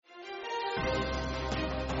سلامی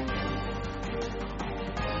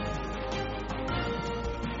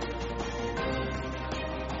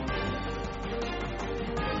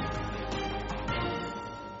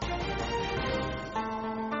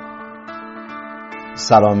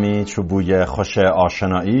چوبوی خوش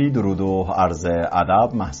آشنایی، درود و عرض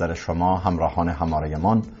ادب محضر شما همراهان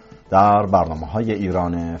همراهیمان در برنامه‌های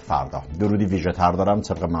ایران فردا. درودی ویژه تر دارم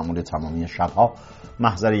طبق معمول تمامی شب‌ها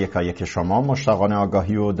محضر یکایک شما مشتاقان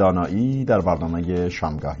آگاهی و دانایی در برنامه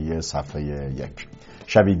شامگاهی صفحه 1.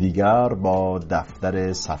 شبی دیگر با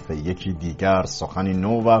دفتر صفحه 1 دیگر، سخنی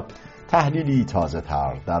نو و تحلیلی تازه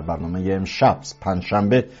تر در برنامه امشب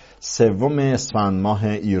پنجشنبه 3 اسفند ماه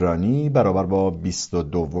ایرانی برابر با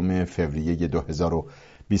 22 فوریه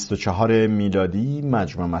 2024 میلادی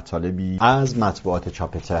مجموع مطالبی از مطبوعات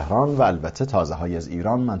چاپ تهران و البته تازه‌های از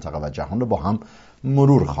ایران، منطقه و جهان رو با هم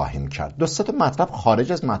مرور خواهیم کرد. دو سه تا مطلب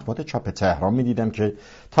خارج از مطبوعات چاپ تهران می‌دیدم که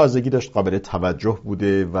تازگی داشت قابل توجه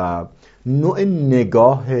بوده و نوع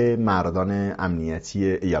نگاه مردان امنیتی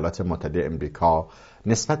ایالات متحده آمریکا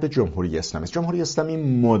نسبت به جمهوری اسلامی است. جمهوری اسلامی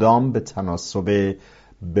مدام به تناسب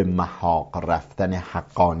به محاق رفتن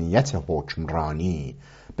حقانیت حکمرانی،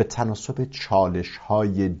 به تناسب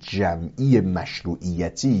چالش‌های جمعی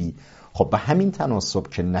مشروعیتی، خب به همین تناسب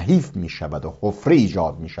که نحیف می شود و حفره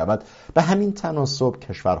ایجاد می شود، به همین تناسب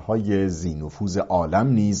کشورهای ذی‌نفوذ عالم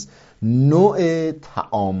نیز نوع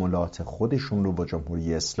تعاملات خودشون رو با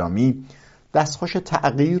جمهوری اسلامی دستخوش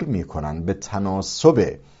تغییر می کنن به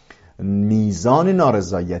تناسب میزان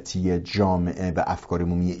نارضایتی جامعه و افکار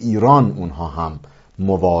عمومی ایران. اونها هم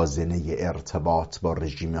موازنه ارتباط با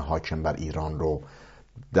رژیم حاکم بر ایران رو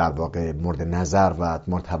در واقع مورد نظر و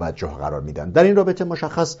مورد توجه قرار میدن. در این رابطه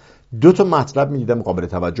مشخص دو تا مطلب میدیدم قابل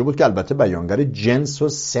توجه بود که البته بیانگر جنس و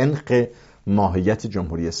سنخ ماهیت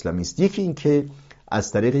جمهوری اسلامی است. یکی این که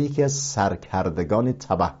از طریق یکی از سرکردگان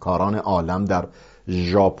تبهکاران عالم در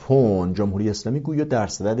ژاپن، جمهوری اسلامی گویا در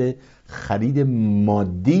صدد خرید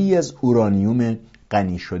مادی از اورانیوم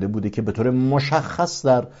غنی شده بوده که به طور مشخص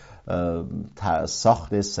در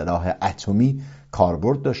ساخت سلاح اتمی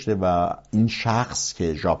کاربرد داشته و این شخص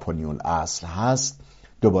که ژاپنی الاصل هست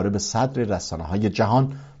دوباره به صدر رسانه‌های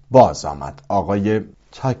جهان باز آمد. آقای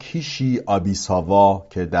تاکیشی آبیساوا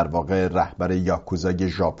که در واقع رهبر یاکوزای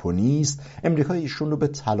ژاپنی است، امریکا ایشون رو به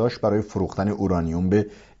تلاش برای فروختن اورانیوم به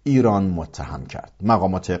ایران متهم کرد.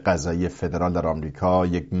 مقامات قضایی فدرال در آمریکا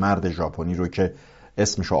یک مرد ژاپنی رو که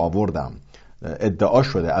اسمشو آوردم ادعا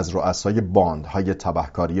شده از رؤسای باندهای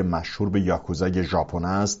تبهکاری مشهور به یاکوزای ژاپن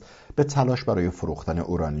است، به تلاش برای فروختن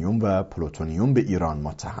اورانیوم و پلوتونیوم به ایران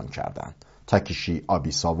متهم کردند. تاکیشی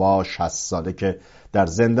آبیساوا 60 ساله که در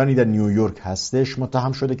زندانی در نیویورک هستش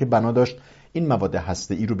متهم شده که بنا داشت این مواد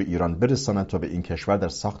هسته‌ای رو به ایران برساند تا به این کشور در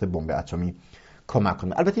ساخت بمب اتمی کمک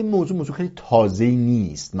کنه. البته این موضوع خیلی تازه‌ای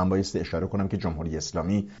نیست. من بایستی اشاره کنم که جمهوری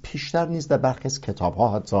اسلامی پیشتر نیز در برخی از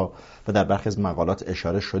کتاب‌ها حتی و در برخی از مقالات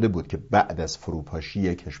اشاره شده بود که بعد از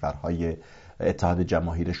فروپاشی کشورهای اتحاد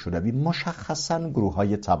جماهیر شوروی مشخصاً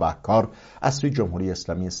گروه‌های تبهکار از سوی جمهوری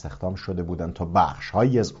اسلامی استخدام شده بودند تا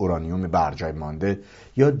بخش‌هایی از اورانیوم برجای مانده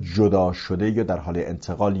یا جدا شده یا در حال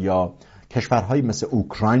انتقال یا کشورهایی مثل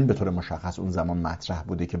اوکراین به طور مشخص اون زمان مطرح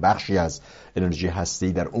بوده که بخشی از انرژی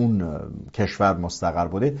هسته‌ای در اون کشور مستقر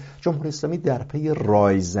بوده، جمهوری اسلامی در پی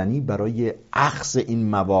رایزنی برای اخذ این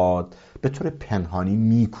مواد به طور پنهانی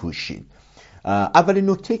میکوشید. اولین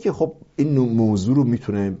نکته که خب این موضوع رو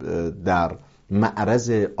میتونه در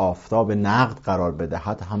معرض آفتاب نقد قرار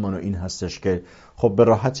بدهد همان این هستش که خب به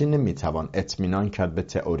راحتی نمیتوان اطمینان کرد به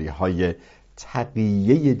تئوری‌های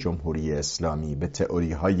تقیه جمهوری اسلامی، به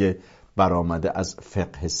تئوری‌های برآمده از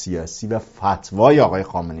فقه سیاسی و فتوای آقای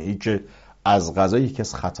خامنه‌ای که از قضا یکی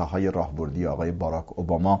از خطاهای راهبردی آقای باراک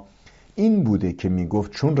اوباما این بوده که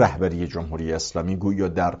میگفت چون رهبری جمهوری اسلامی گویا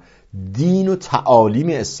در دین و تعالیم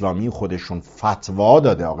اسلامی خودشون فتوا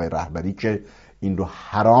داده آقای رهبری که این رو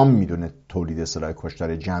حرام میدونه تولید سلاح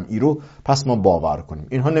کشتار جمعی رو، پس ما باور کنیم.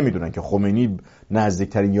 اینها نمیدونن که خمینی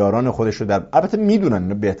نزدیکترین یاران خودش رو البته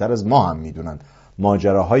میدونن، بهتر از ما هم میدونن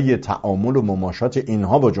ماجراهای تعامل و مماشات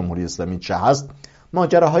اینها با جمهوری اسلامی چه هست.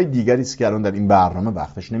 ماجراهای دیگری است که الان در این برنامه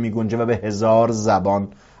وقتش نمیگنجه و به هزار زبان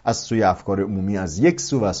از سوی افکار عمومی از یک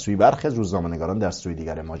سو و از سوی برخی از روزنامه‌نگاران در سوی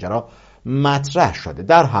دیگر ماجرا مطرح شده.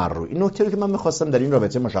 در هر روی این نکته رو که من می‌خواستم در این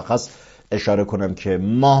رابطه مشخص اشاره کنم که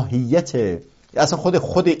ماهیت اصلا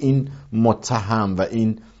خود این متهم و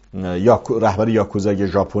این رهبر یاکوزای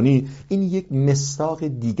ژاپنی این یک مصداق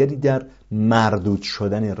دیگری در مردود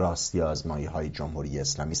شدن راستی آزمایی‌های جمهوری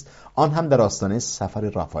اسلامی است، آن هم در آستانه سفر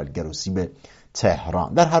رافائل گروسی به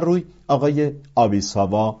تهران. در هر روی آقای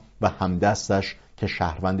آبیساوا و همدستش که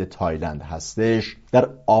شهروند تایلند هستش در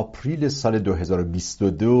آپریل سال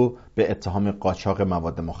 2022 به اتهام قاچاق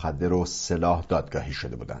مواد مخدر و سلاح دادگاهی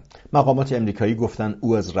شده بودند. مقامات امریکایی گفتند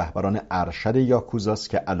او از رهبران ارشد یاکوزاست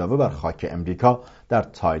که علاوه بر خاک امریکا در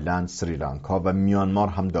تایلند، سریلانکا و میانمار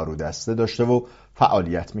هم دارودسته داشته و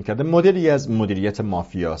فعالیت میکرده. مدلی از مدیریت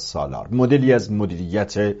مافیا سالار، مدلی از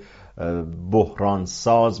مدیریت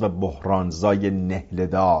بحرانساز و بحرانزای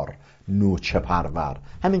نهله‌دار، نوچه پرور،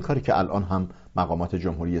 همین کاری که الان هم مقامات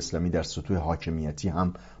جمهوری اسلامی در سطوح حاکمیتی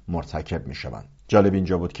هم مرتکب میشوند. جالب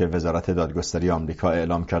اینجا بود که وزارت دادگستری آمریکا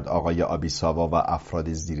اعلام کرد آقای آبیساوا و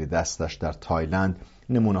افراد زیر دستش در تایلند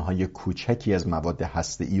نمونه‌های کوچکی از مواد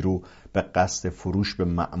هسته‌ای رو به قصد فروش به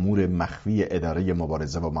مأمور مخفی اداره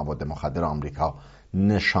مبارزه با مواد مخدر آمریکا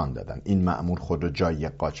نشان دادن. این مأمور خود را جای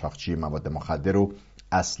قاچاقچی مواد مخدر رو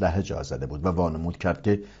اسلحه جا زده بود و وانمود کرد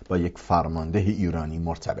که با یک فرمانده ایرانی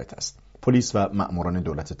مرتبط است. پلیس و مأموران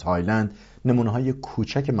دولت تایلند نمونه‌های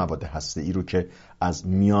کوچک مواد هسته‌ای رو که از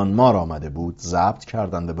میانمار آمده بود ضبط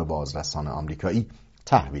کردند و به بازرسان آمریکایی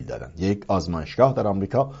تحویل دادند. یک آزمایشگاه در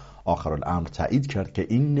آمریکا آخرالامر تایید کرد که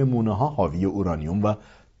این نمونه‌ها حاوی اورانیوم و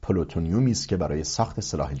پلوتونیومی است که برای ساخت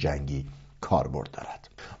سلاح جنگی کاربرد دارد.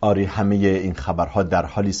 آری، همه این خبرها در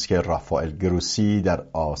حالی است که رافائل گروسی در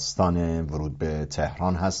آستان ورود به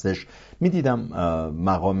تهران هستش. می‌دیدم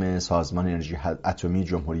مقام سازمان انرژی اتمی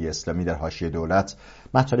جمهوری اسلامی در حاشیه دولت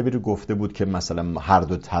مطالبی رو گفته بود که مثلا هر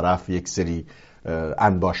دو طرف یک سری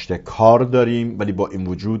انباشته کار داریم، ولی با این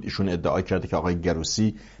وجود ایشون ادعا کرده که آقای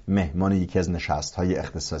گروسی مهمان یکی از نشست‌های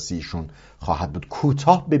اختصاصی ایشون خواهد بود.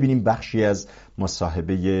 کوتاه ببینیم بخشی از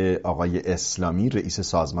مصاحبه آقای اسلامی رئیس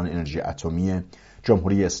سازمان انرژی اتمی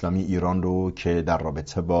جمهوری اسلامی ایران رو که در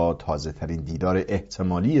رابطه با تازه ترین دیدار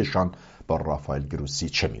احتمالیشان با رافائل گروسی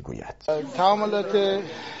چه میگوید. تعاملات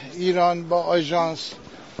ایران با آژانس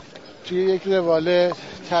توی یک روال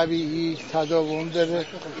طبیعی تداوم داره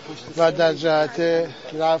و در جهت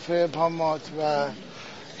رفع پامات و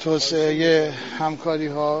توسعه همکاری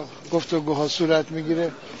ها گفتگوها صورت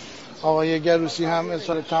میگیره. آقای گروسی هم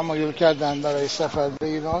اظهار تمایل کردن برای سفر به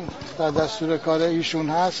ایران، در دستور کار ایشون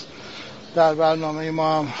هست. در برنامه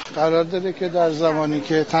ما هم قرار داره که در زمانی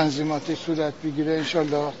که تنظیماتش صورت بگیره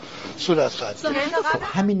انشالله صورت خواهد گرفت.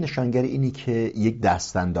 همین نشانگر اینی که یک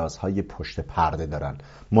دستاندازهای پشت پرده دارن.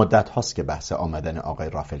 مدت هاست که بحث آمدن آقای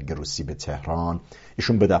رافائل گروسی به تهران،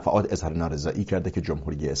 ایشون به دفعات اظهار نارضایی کرده که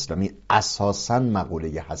جمهوری اسلامی اساساً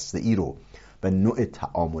مقوله هسته‌ای رو و نوع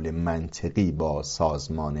تعامل منطقی با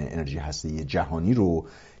سازمان انرژی هسته‌ای جهانی رو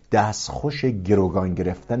دستخوش گروگان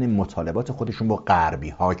گرفتن مطالبات خودشون با غربی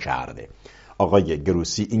ها کرده. آقای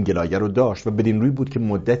گروسی این گلایه رو داشت و بدین روی بود که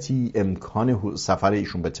مدتی امکان سفر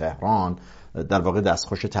ایشون به تهران در واقع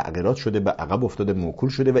دستخوش تغییرات شده، به عقب افتاده، موکول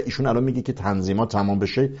شده و ایشون الان میگه که تنظیمات تمام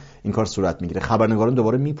بشه این کار صورت میگیره. خبرنگاران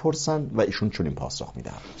دوباره میپرسن و ایشون چنین پاسخ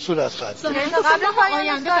میدن. صورت خواهد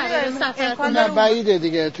نه بعیده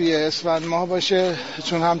دیگه توی اسفند ماه باشه،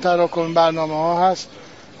 چون هم تراکم برنامه ها هست،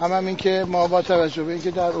 هم این که ما با توجه به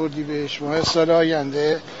اینکه در اردیبهشت ماه سال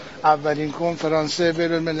آینده اولین کنفرانس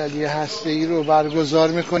بین‌المللی هسته‌ای رو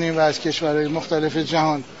برگزار می‌کنیم و از کشورهای مختلف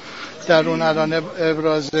جهان در اون الان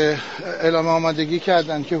اعلام آمادگی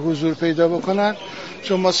کردن که حضور پیدا بکنن،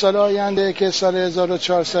 چون ما سال آینده که سال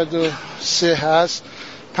 1403 هست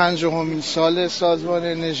 50مین سال سازمان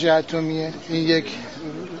انرژی اتمیه، این یک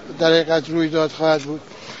در حقیقت رویداد خواهد بود.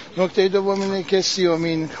 نکته دوم اینه که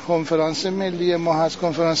 30مین کنفرانس ملی ما هست،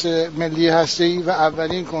 کنفرانس ملی هسته‌ای و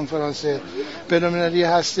اولین کنفرانس بین‌المللی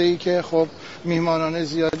هسته‌ای که خب میهمانان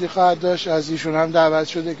زیادی خواهد داشت. از ایشون هم دعوت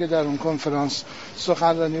شده که در اون کنفرانس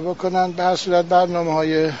سخنرانی بکنن. به هر صورت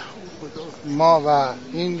برنامه‌های ما و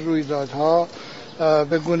این رویدادها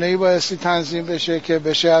به گونه‌ای بایستی تنظیم بشه که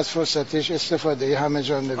بشه از فرصتش استفاده همه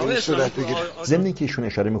جانبه صورت بگیره. ضمن که ایشون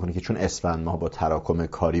اشاره میکنه که چون اسفند ما با تراکم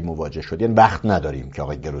کاری مواجه شدیم، یعنی وقت نداریم که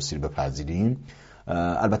آقای گروسی رو بپذیریم.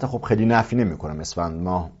 البته خب خیلی نفی نمیکنم، اسفند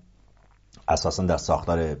ما اساسا در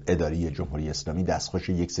ساختار اداری جمهوری اسلامی دستخوش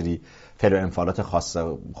یک سری فعل و انفعالات خاص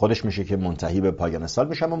خودش میشه که منتهی به پایان سال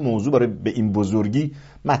میشه، اما موضوع برای به این بزرگی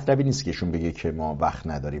مطلبی نیست که ایشون بگه که ما وقت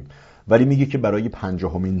نداریم، ولی میگه که برای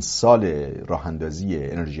 50مین سال راه اندازی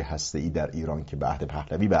انرژی هسته‌ای در ایران که به عهد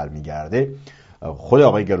پهلوی برمیگرده، خود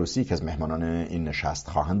آقای گروسی که از مهمانان این نشست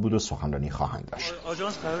خواهند بود و سخنرانی خواهند داشت.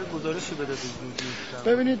 آژانس قرار گزارشی بده.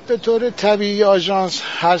 ببینید به طور طبیعی آژانس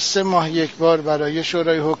هر 3 ماه یک بار برای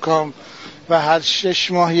شورای حکام و هر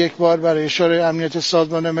 6 ماه یک بار برای شورای امنیت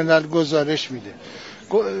سازمان ملل گزارش میده.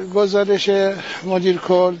 گزارش مدیر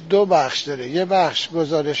کل دو بخش داره. یه بخش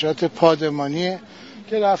گزارشات پادمانیه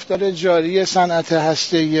که رفتار جاری صنعت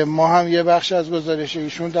هسته‌ای ما هم یه بخش از گزارش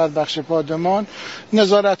ایشون در بخش پادمان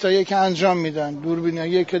نظارتایی که انجام میدن،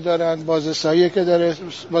 دوربینایی که دارن، بازرسایی که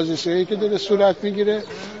داره صورت میگیره،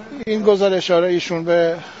 این گزارش‌ها رو ایشون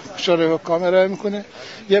به شورای حکام ارائه میکنه.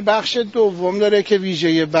 یه بخش دوم داره که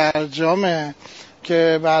ویژه برجامه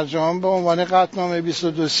که برجام به عنوان قطعنامه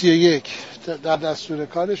 2231 در دستور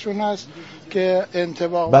کارشون هست که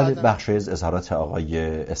انطباق بله، بخشی از اظهارات آقای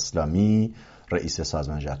اسلامی رئیس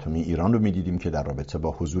سازمان اتمی ایران رو می‌دیدیم که در رابطه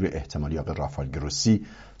با حضور احتمالی آقای رافائل گروسی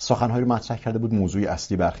سخن‌هایی رو مطرح کرده بود. موضوع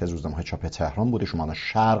اصلی برخی از روزنامه‌های چاپ تهران بوده. شما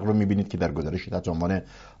شرق رو می‌بینید که در گزارشی تحت عنوان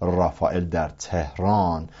رافائل در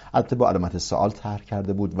تهران البته با علامت سوال طرح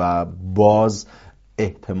کرده بود و باز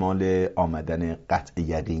احتمال آمدن قطع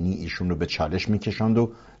یقینی ایشون رو به چالش می‌کشاند و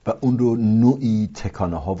اون رو نوعی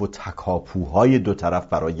تکانه‌ها و تکاپوهای دو طرف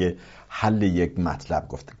برای حل یک مطلب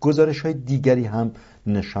گفت. گزارش‌های دیگری هم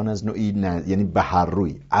نشان از نوعی یعنی به هر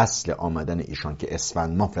روی اصل آمدن ایشان که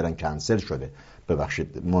اسفند ماه فعلا کنسل شده،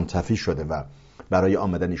 ببخشید منتفی شده و برای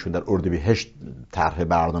آمدن ایشون در اردیبهشت طرح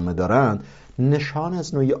برنامه دارند، نشان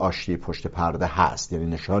از نوعی آشتی پشت پرده هست، یعنی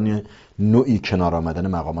نشان نوعی کنار آمدن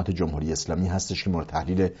مقامات جمهوری اسلامی هستش که مورد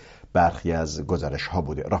تحلیل برخی از گزارش‌ها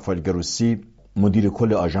بوده. رافائل گروسی مدیر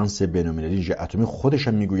کل آژانس بین‌المللی انرژی اتمی خودش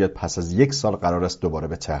هم میگوید پس از 1 سال قرار است دوباره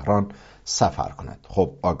به تهران سفر کند.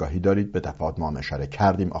 خب آگاهی دارید، به دفعات ما هم اشاره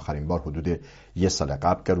کردیم، آخرین بار حدود 1 سال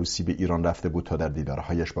قبل گروسی به ایران رفته بود تا در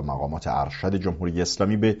دیدارهایش با مقامات ارشد جمهوری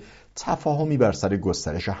اسلامی به تفاهمی بر سر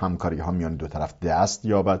گسترش همکاری‌ها میان دو طرف دست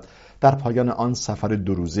یابد. در پایان آن سفر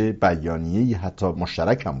 2 روزه بیانیه‌ای حتی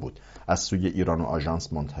مشترک هم بود از سوی ایران و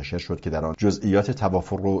آژانس منتشر شد که در آن جزئیات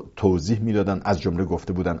توافق رو توضیح میدادن. از جمله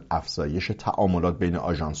گفته بودن افزایش تعاملات بین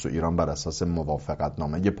آژانس و ایران بر اساس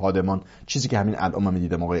موافقتنامه پادمان، چیزی که همین الان من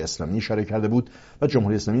دیدم آقای اسلامی اشاره کرده بود و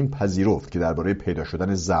جمهوری اسلامی پذیرفت که درباره پیدا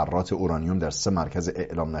شدن ذرات اورانیوم در 3 مرکز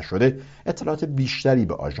اعلام نشده اطلاعات بیشتری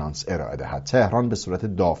به آژانس ارائه دهد. تهران به صورت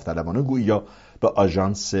داوطلبانه گویا به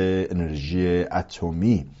آژانس انرژی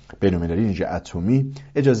اتمی بین‌المللی انرژی اتمی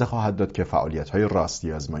اجازه خواهد داد که فعالیت‌های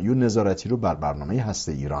راستی آزمایی و نظارتی رو بر برنامه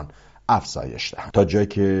هسته ایران افزایش دهند، تا جایی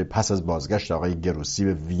که پس از بازگشت آقای گروسی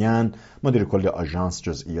به وین مدیر کل آژانس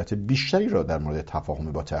جزئیات بیشتری را در مورد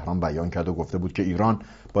تفاهم با تهران بیان کرد و گفته بود که ایران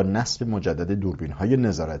با نصب مجدد دوربین‌های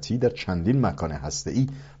نظارتی در چندین مکان هسته‌ای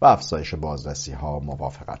و افزایش بازرسی‌ها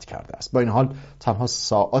موافقت کرده است. با این حال تنها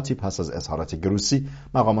ساعاتی پس از اظهارات گروسی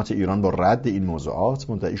مقامات ایران با رد این موضوعات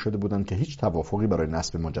مدعی شده بودند که هیچ توافقی برای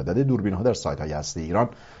نصب مجدد دوربین‌ها در سایت‌های هسته‌ای ایران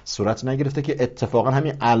صورت نگرفته، که اتفاقا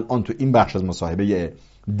همین الان تو این بخش از مصاحبه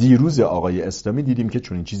دیروز آقای اسلامی دیدیم که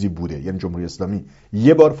چنین چیزی بوده. یعنی جمهوری اسلامی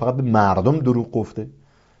یه بار فقط به مردم دروغ گفته،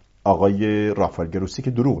 آقای رافائل گروسی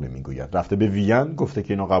که دروغ نمیگوید رفته به وین گفته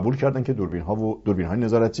که اینا قبول کردن که دوربین‌های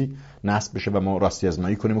نظارتی نصب بشه و ما راستی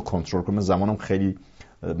آزمایی کنیم و کنترل کنیم. زمانم خیلی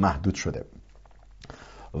محدود شده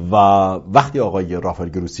و وقتی آقای رافائل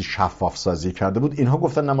گروسی شفاف سازی کرده بود اینها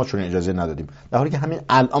گفتن نه ما چون اجازه ندادیم، در حالی که همین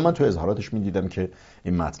الان من تو اظهاراتش میدیدم که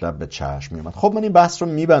این مطلب به چشم میومد. خب من این بحث رو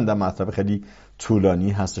میبندم، مطلب خیلی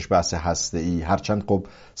طولانی هستش، بحث هسته‌ای، هرچند خب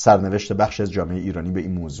سرنوشت بخش از جامعه ایرانی به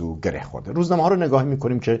این موضوع گره خورده. روزنامه‌ها رو نگاه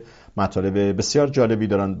میکنیم که مطالب بسیار جالبی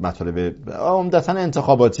دارن، مطالب عمدتاً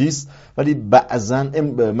انتخاباتی است ولی بعضاً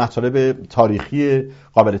مطالب تاریخی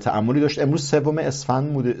قابل تأملی داشت. امروز 3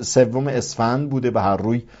 اسفند بوده به هر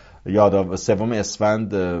روی، 3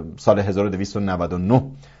 اسفند سال 1299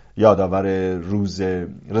 یادآور روز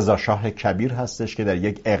رضا شاه کبیر هستش که در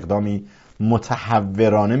یک اقدامی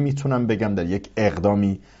متحورانه میتونم بگم، در یک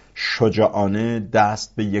اقدامی شجاعانه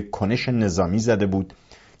دست به یک کنش نظامی زده بود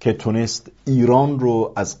که تونست ایران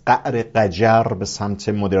رو از قعر قجر به سمت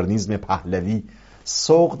مدرنیسم پهلوی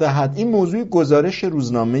سوق دهد. این موضوع گزارش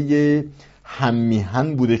روزنامه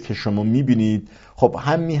هممیهن بوده که شما میبینید. خب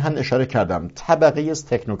هممیهن اشاره کردم طبقه از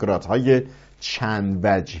تکنوکرات های چند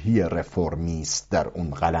وجهی رفرمیست در اون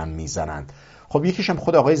قلم میزنند. خب یکیش هم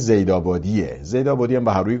خود آقای زیدآبادیه. زیدآبادی هم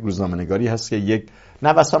به هر روی روزنامه‌نگاری هست که یک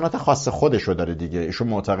نوسانات خاص خودشو داره دیگه. ایشون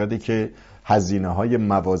معتقده که هزینه‌های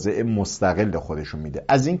مواضع مستقل خودشون میده.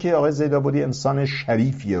 از اینکه آقای زیدآبادی انسان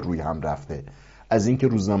شریفی روی هم رفته، از اینکه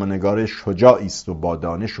روزنامه‌نگار شجاعی است و با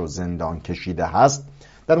دانش و زندان کشیده هست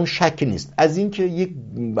در اون شک نیست. از اینکه یک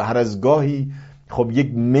هر از گاهی خب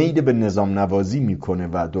یک میل به نظام نوازی میکنه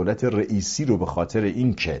و دولت رئیسی رو به خاطر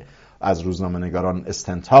اینکه از روزنامه‌نگاران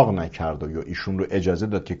استنتاق نکرد و یا ایشون رو اجازه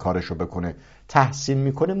داد که کارشو بکنه تحسین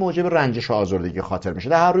میکنه، موجب رنجش و آزردگی خاطر میشه.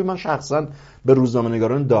 در هر روی من شخصا به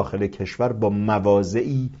روزنامه‌نگاران داخل کشور با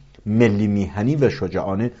مواضعی ملی میهنی و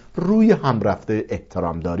شجاعانه روی هم رفته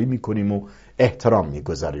احترام داری میکنیم و احترام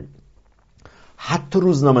میگذاریم. حتی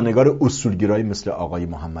روزنامه‌نگار اصولگرایی مثل آقای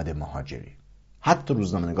محمد مهاجری، حتی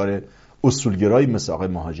روزنامه‌نگار اصولگرایی مثل آقای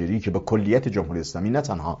مهاجری که با کلیت جمهوری اسلامی نه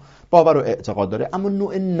تنها باور و اعتقاد داره، اما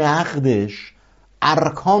نوع نقدش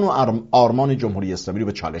ارکان و آرمان جمهوری اسلامی رو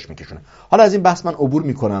به چالش میکشونه. حالا از این بحث من عبور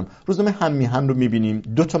میکنم. روزنامه هم میهن رو میبینیم،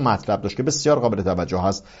 2 مطلب داشت که بسیار قابل توجه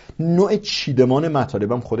هست. نوع چیدمان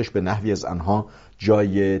مطالب هم خودش به نحوی از آنها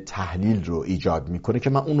جای تحلیل رو ایجاد میکنه که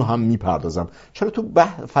من اون رو هم میپردازم. چرا تو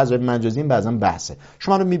فضای مجازی بعضا بحثه.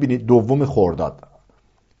 شما رو میبینید 2 خرداد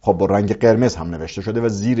خب با رنگ قرمز هم نوشته شده و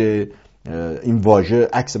زیر این واژه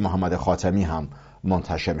عکس محمد خاتمی هم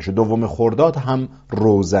منتشر میشه. 2 خرداد هم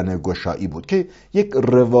روزنه گشایی بود که یک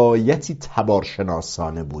روایتی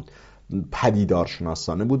تبارشناسانه بود،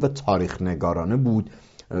 پدیدارشناسانه بود و تاریخ نگارانه بود،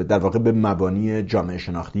 در واقع به مبانی جامعه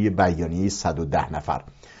شناختی بیانیه 110 نفر.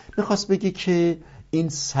 میخواست بگه که این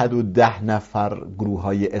 110 نفر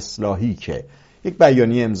گروه‌های اصلاحی که یک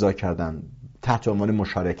بیانیه امضا کردن تحت عنوان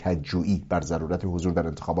مشارکت جویی بر ضرورت حضور در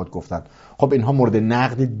انتخابات، گفتن خب اینها مورد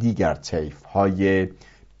نقد دیگر طیف‌های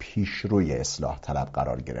پیشروی اصلاح طلب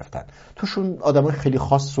قرار گرفتن. توشون آدمای خیلی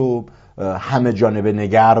خاص و همه جانبه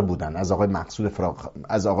نگر بودن، از آقای مقصود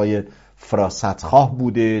از آقای فراستخواه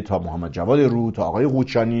بوده تا محمد جواد رو تا آقای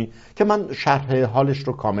قوچانی که من شرح حالش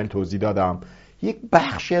رو کامل توضیح دادم. یک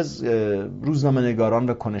بخشی از روزنامه‌نگاران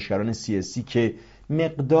و کنشگران سیاسی که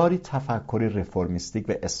مقداری تفکر رفرمیستیک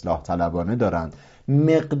و اصلاح طلبانه دارند،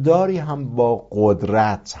 مقداری هم با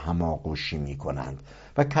قدرت هماغوشی میکنند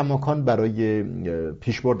و کماکان برای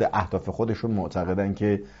پیشبرد اهداف خودشون معتقدن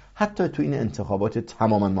که حتی تو این انتخابات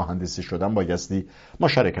تماما مهندسی شدن بایستی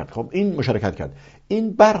مشارکت. خب این مشارکت کرد.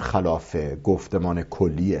 این برخلاف گفتمان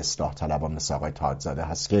کلی اصلاح طلبان مثل آقای تاج‌زاده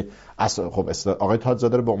هست که خب آقای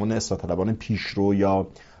تاج‌زاده رو به عنوان اصلاح طلبان پیشرو یا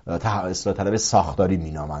اصلاح طلب ساختاری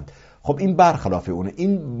مینامند. خب این برخلاف اونه.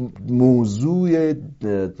 این موضوع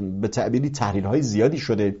به تعبیری تحلیل‌های زیادی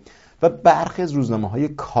شده و برخی از روزنامه‌های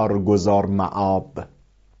کارگزار معاب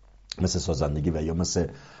مثل سازندگی و یا مثل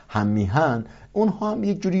هم میهن، اونها هم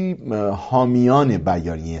یک جوری حامیان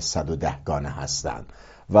بیانیه 110 گانه هستند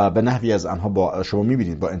و به نحوی از آنها با شما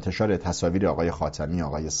میبینید با انتشار تصاویر آقای خاتمی،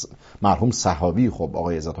 آقای مرحوم صحابی، خب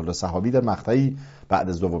آقای عزت الله صحابی در مقطعی بعد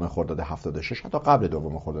از 2 خرداد 76 حتی قبل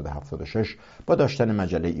 2 خرداد 76 با داشتن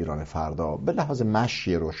مجله ایران فردا به لحاظ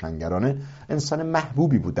مشی روشنگرانه انسان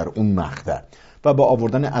محبوبی بود در اون مقطع و با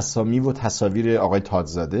آوردن اسامی و تصاویر آقای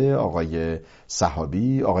تاج‌زاده، آقای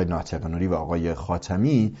صحابی، آقای ناطق نوری و آقای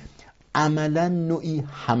خاتمی عملا نوعی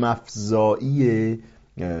همافزایی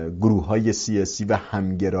گروه‌های سیاسی و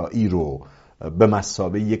همگرایی رو به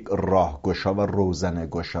مثابه یک راهگشا و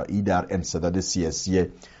روزنه‌گشایی در انسداد سیاسی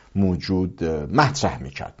موجود مطرح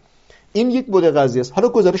میکرد. این یک بوده قضیه است. حالا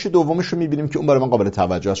گزارش دومش رو میبینیم که اون برای من قابل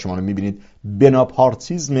توجه است. شما رو میبینید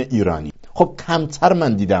بناپارتیزم ایرانی. خب کمتر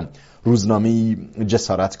من دیدم روزنامه‌ای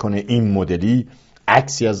جسارت کنه این مدلی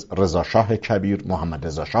عکسی از رضا شاه کبیر، محمد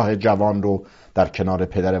رضا شاه جوان رو در کنار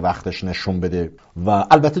پدر وقتش نشون بده و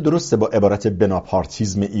البته درسته با عبارت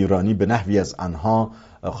بناپارتیزم ایرانی به نحوی از آنها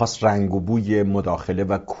خواست رنگ و بوی مداخله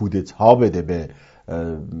و کودتا بده به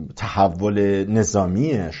تحول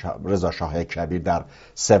نظامی رضا شاه کبیر در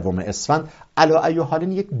 3 اسفند. علی ای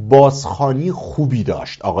حال یک بازخوانی خوبی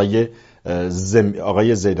داشت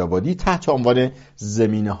آقای زیدآبادی تحت عنوان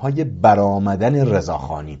زمینه‌های برآمدن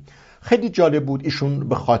رضاخانی. خیلی جالب بود. ایشون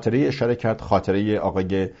به خاطره اشاره کرد، خاطره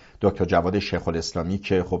آقای دکتر جواد شیخ الاسلامی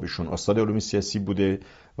که خب ایشون استاد علوم سیاسی بوده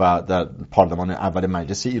و در پارلمان اول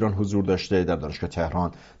مجلس ایران حضور داشته در دانشگاه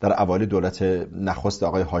تهران در اوایل دولت نخست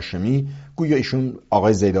آقای هاشمی. گویا ایشون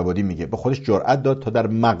آقای زیدآبادی میگه به خودش جرأت داد تا در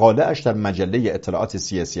مقاله اش در مجله اطلاعات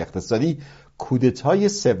سیاسی اقتصادی کودتای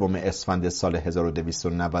 3 اسفند سال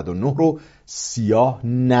 1299 رو سیاه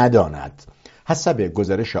نداند. حسب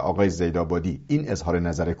گزارش آقای زیدآبادی این اظهار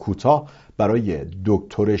نظر کوتاه برای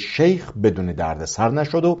دکتر شیخ بدون دردسر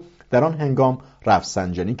نشد و در آن هنگام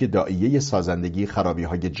رفسنجانی که داعیه سازندگی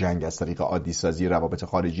خرابی‌های جنگ از طریق عادی سازی روابط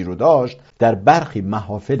خارجی رو داشت، در برخی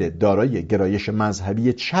محافل دارای گرایش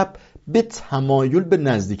مذهبی چپ به تمایل به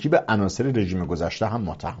نزدیکی به عناصر رژیم گذشته هم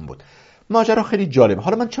متهم بود. ماجرا خیلی جالبه.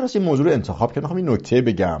 حالا من چرا این موضوع رو انتخاب کردم؟ میخوام این نکته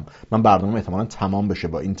بگم. من برنامه احتمالاً تمام بشه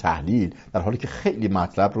با این تحلیل در حالی که خیلی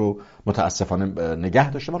مطلب رو متاسفانه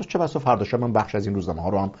نگه داشتم. چه بسا فردا شب من بخش از این روزنامه ها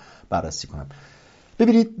رو هم بررسی کنم.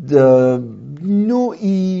 ببینید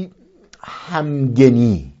نوعی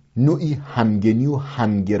همگنی و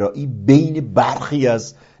همگرایی بین برخی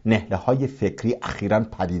از نهله‌های فکری اخیراً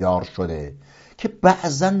پدیدار شده که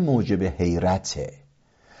بعضاً موجب حیرته.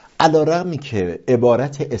 علی‌رغمی که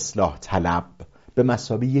عبارت اصلاح طلب به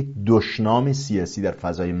مثابه یک دشنام سیاسی در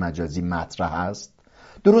فضای مجازی مطرح است،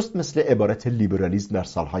 درست مثل عبارت لیبرالیسم در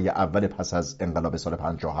سالهای اول پس از انقلاب سال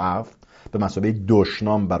 57 به مثابه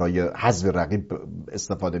دشنام برای حذف رقیب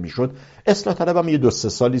استفاده میشد، اصلاح طلب هم یه 2-3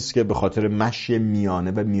 سالی است که به خاطر مشی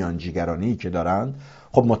میانه و میانجیگرانی که دارن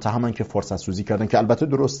خب متهمن که فرصت سوزی کردن، که البته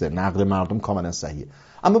درسته، نقد مردم کاملا صحیحه،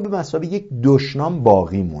 اما به مثابه یک دشنام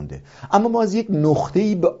باقی مونده. اما ما از یک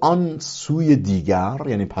نقطه‌ای به آن سوی دیگر،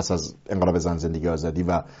 یعنی پس از انقلاب زن، زندگی، آزادی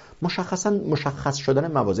و مشخص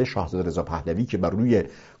شدن مواضع شاهزاده رضا پهلوی که بر روی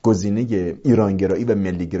گزینه ایرانگرایی و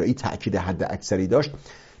ملیگرایی تأکید حد اکثری داشت،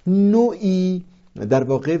 نوعی در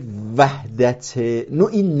واقع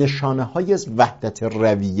نوعی نشانه‌هایی از وحدت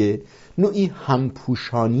رویه، نوعی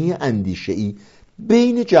همپوشانی اندیشه‌ای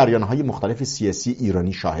بین جریان‌های مختلف سیاسی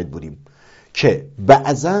ایرانی شاهد بودیم که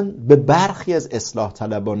بعضاً به برخی از اصلاح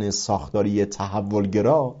طلبان ساختاری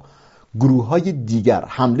تحولگرا گروه‌های دیگر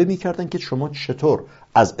حمله می‌کردند که شما چطور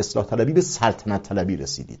از اصلاح طلبی به سلطنت طلبی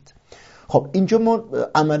رسیدید. خب اینجا ما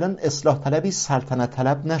عملاً اصلاح طلبی سلطنت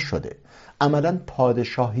طلب نشده، عملاً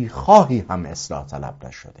پادشاهی خواهی هم اصلاح طلب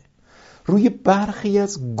نشده. روی برخی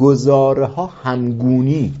از گزارها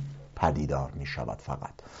همگونی پدیدار می شود.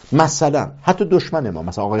 فقط مثلا حتی دشمن ما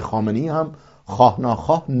مثلا آقای خامنه‌ای هم خواه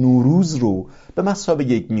ناخواه نوروز رو به مثابه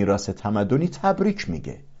یک میراث تمدنی تبریک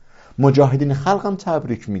میگه، مجاهدین خلق هم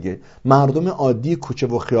تبریک میگه، مردم عادی کوچه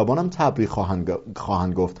و خیابان هم تبریک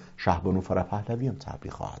خواهند گفت، شهبانو فرح پهلوی هم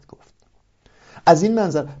تبریک خواهد گفت. از این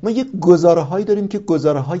منظر ما یک گزاره هایی داریم که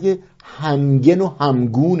گزاره های همگن و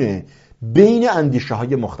همگونه بین اندیشه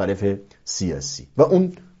های مختلف سیاسی و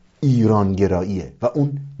اون ایرانگراییه و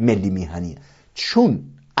اون ملی میهنیه. چون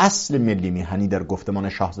اصل ملی میهنی در گفتمان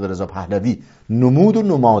شاهزاده رضا پهلوی نمود و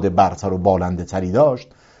نماد برتر و بالنده تری داشت،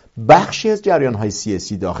 بخشی از جریان های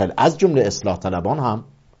سیاسی داخل از جمله اصلاح طلبان هم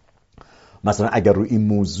مثلا اگر روی این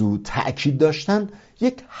موضوع تأکید داشتن،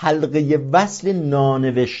 یک حلقه وصل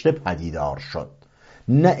نانوشته پدیدار شد.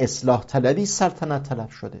 نه اصلاح طلبی سلطنت طلب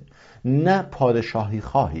شده، نه پادشاهی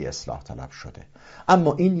خواهی اصلاح طلب شده.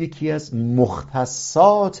 اما این یکی از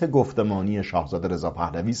مختصات گفتمانی شاهزاده رضا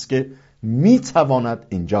پهلوی است که میتواند،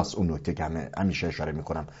 اینجاست اون نکته که همیشه اشاره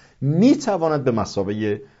میکنم، میتواند به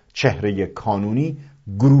مثابه چهره کانونی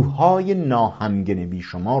گروه‌های ناهمگن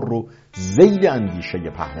بیشمار رو ذیل اندیشه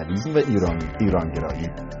پهلویسم و ایرانگرایی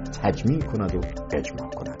تجمیع کند و اجماع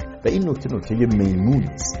کند. و این نکته میمونی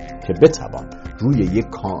است که بتوان روی یک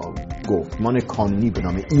گفتمان کانونی به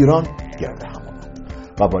نام ایران گرد هم آورد.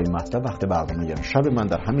 و با این مطلب وقت برنامه امشب من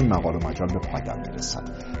در همین مقال و مجال به پایان میرسد.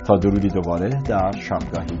 تا درودی دوباره در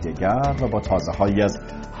شبگاهی دیگر و با تازه هایی از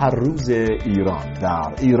هر روز ایران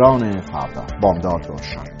در ایران فردا. بامداد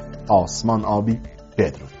روشن، آسمان آبی.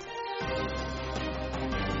 بدرود.